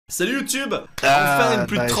Salut YouTube. Enfin une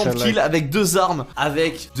plus de 30 kills avec deux armes,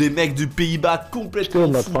 avec des mecs du Pays-Bas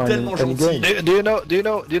complètement fous, tellement gentils. Do you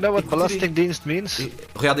know what ballasting dienst means? Et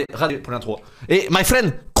regardez pour l'intro. Et my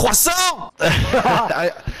friend, croissant.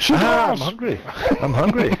 I'm hungry. I'm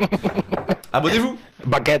hungry. Abonnez-vous.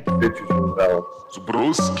 Baguette.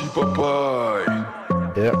 Zubrowski Papaye.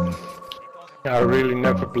 Yeah. I really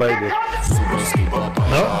never played it.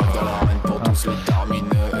 No?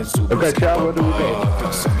 Okay, ciao, where do we go?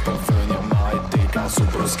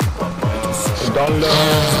 Dans le...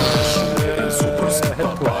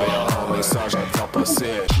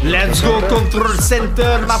 Let's go control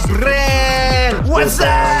center, my friend. What's up?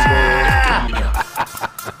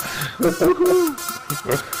 Let's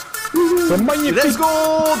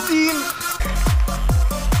go team.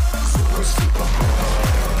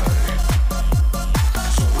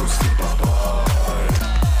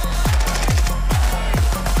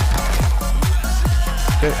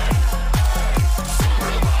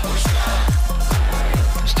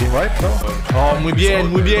 Is team right, no? Oh, muy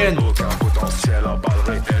bien, muy bien.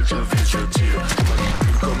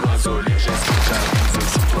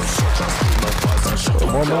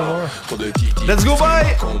 More. Let's go,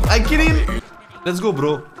 boy. I kill him. Let's go,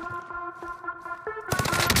 bro.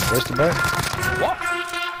 Where's the bag?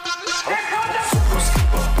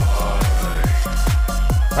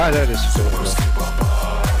 Ah, there it is.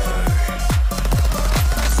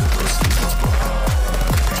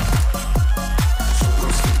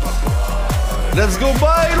 Let's go,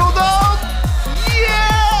 boy. Load up.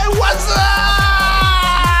 Yeah, what's up?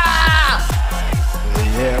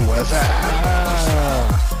 Yeah, what's up?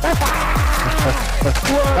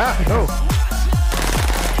 Ah, no.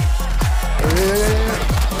 Yeah.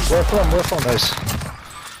 Where from? Nice.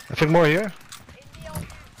 I think more here.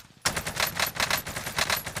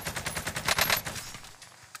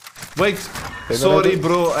 Wait, sorry,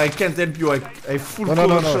 bro. I can't help you. I full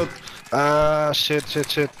cover shot. Ah, shit.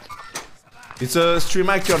 It's a stream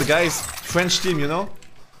actor, guys. French team, you know.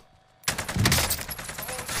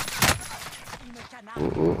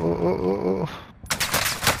 Oh.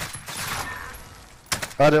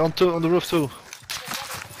 Ah, they're on the roof too.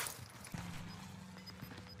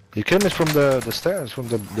 You came in from the stairs, from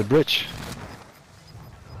the bridge.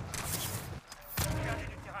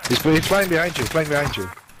 He's flying behind you, Behind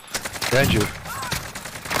you.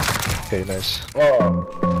 Okay, nice. Oh,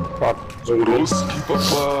 fuck. Zubrowski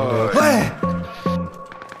Papaye. Ouais.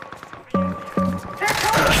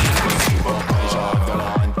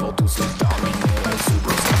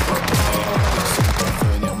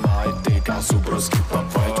 Zubrowski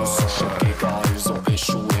Papaye, tous sont choqués car ils ont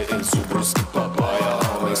échoué. Et Zubrowski Papaye a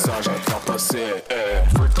un message à faire passer.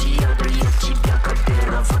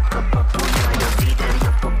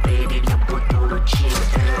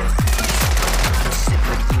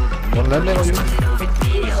 One landing on you.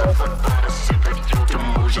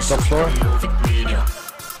 Top floor.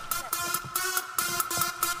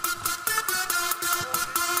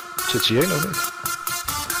 Zit ze hier nog niet?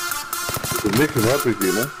 Er is niks in hardware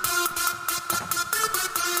hier, hè?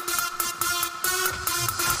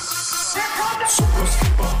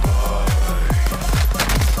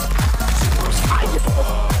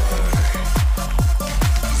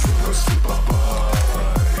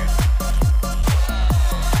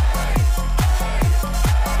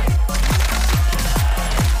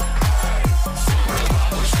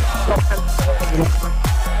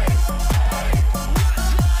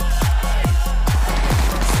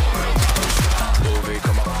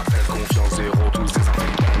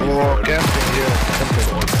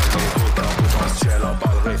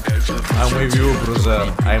 I'm with you, brother.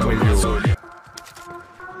 I'm with you.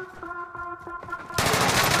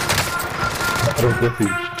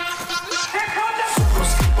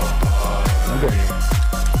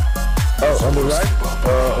 Oh, on the right?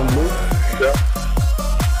 On the move? Yeah.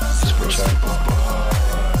 Switch out.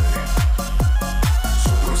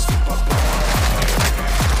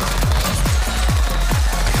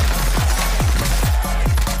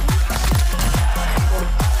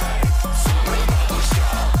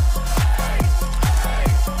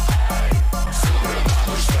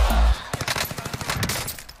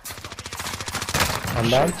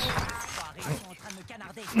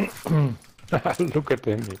 Look at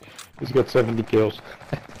him, he's got 70 kills.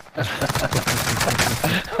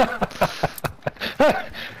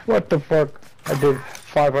 What the fuck? I did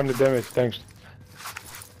 500 damage, thanks.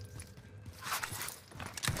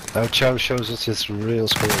 Now Chow shows us his real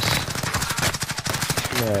skills.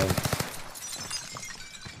 Man.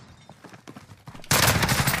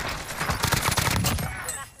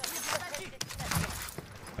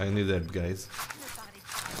 I need help, guys.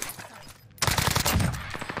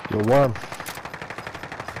 You're warm.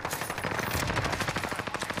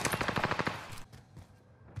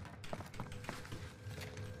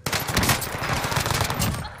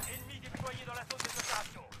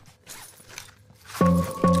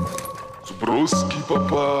 Zubrowski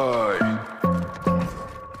Papaye.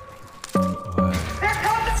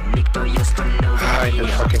 Ah, in the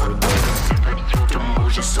fucking window.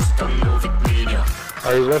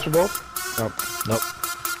 Are you rushable? Nope. Nope.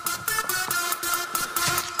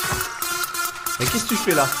 Mais qu'est-ce que tu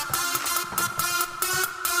fais là?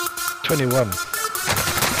 21.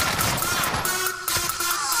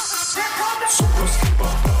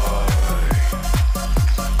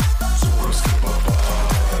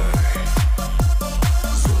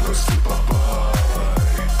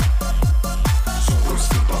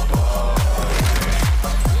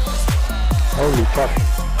 Holy fuck.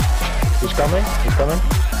 He's coming? He's coming?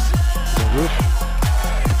 The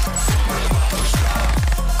roof?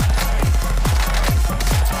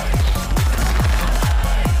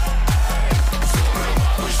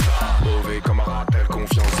 Mauvais comme un rappel,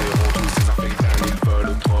 confiance zéro. Tous ces infectants, ils veulent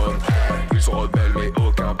le trône. Ils sont rebelles, mais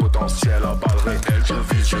aucun potentiel. À balles réelles, je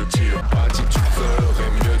vise, je tire. Pas dit, tu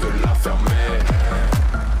ferais mieux de la fermer.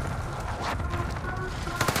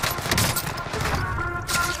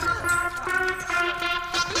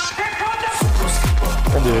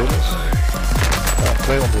 On the hills. Ja,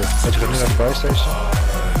 2 on the hills. Weet je nu naar de buy station?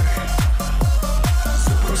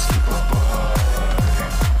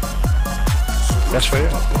 That's fair.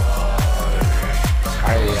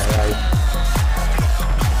 Ai, ai, ai.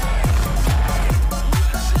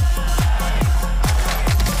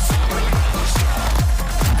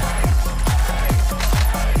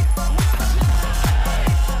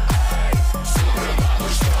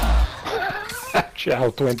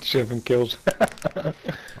 Ciao, 27 kills.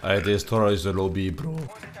 I destroy the lobby, bro.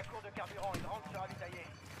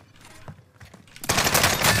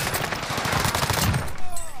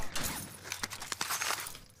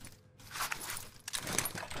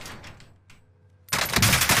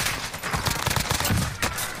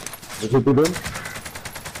 Is it done?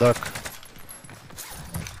 Duck.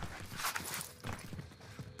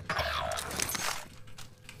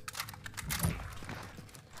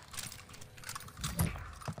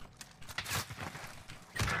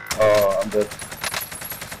 Oh, I'm dead.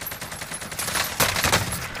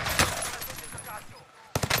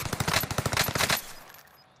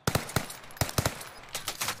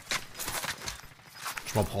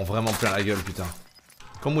 Je m'en prends vraiment plein la gueule, putain.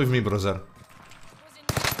 Come with me, brother.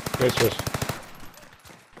 Yes, yes.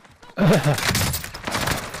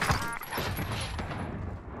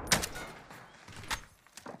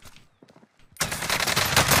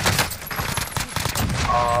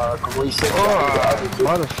 Ah, comment il s'est Oh,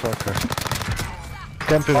 motherfucker.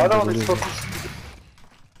 Camping Ah on non, the mais c'est pas roof. possible.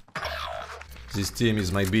 This team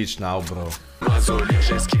is my bitch now, bro. M'isolier,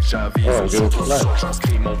 j'esquive, j'avise. Oh, Sur trop là. sûr,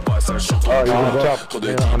 j'inscris mon passage sur ton Ah, il est dos. top. Trop de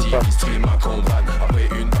Il est on Didi top. qui stream ma combat. Après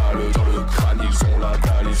une balle dans le crâne, ils ont la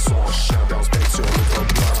dalle, ils sont en chien d'un spec sur le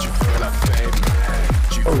trottoir. Tu veux la fame,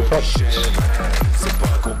 tu veux fuck. du shit. C'est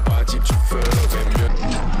pas compatible, tu ferais mieux.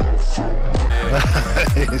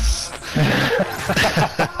 Nice.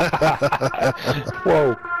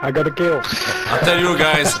 Whoa, I got a kill. I tell you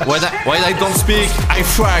guys, when I don't speak, I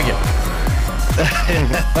frag.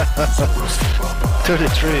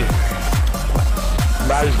 33.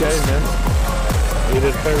 Nice game, man. You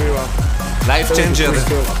did very well. Life changer. 33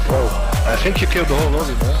 kills. Whoa. I think you killed the whole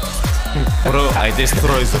lobby, man. Bro, I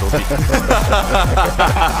destroy the lobby.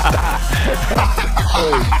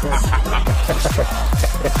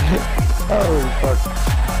 Oh, fuck.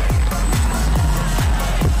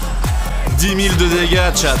 10 000 de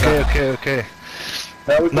dégâts, chat. Okay.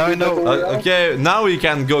 Now I know. Ok, now we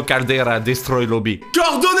can go Caldera, destroy lobby.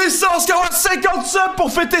 Coordonnaissance, 50 subs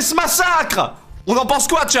pour fêter ce massacre. On en pense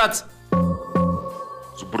quoi, chat?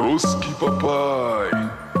 Zubrowski Papaye.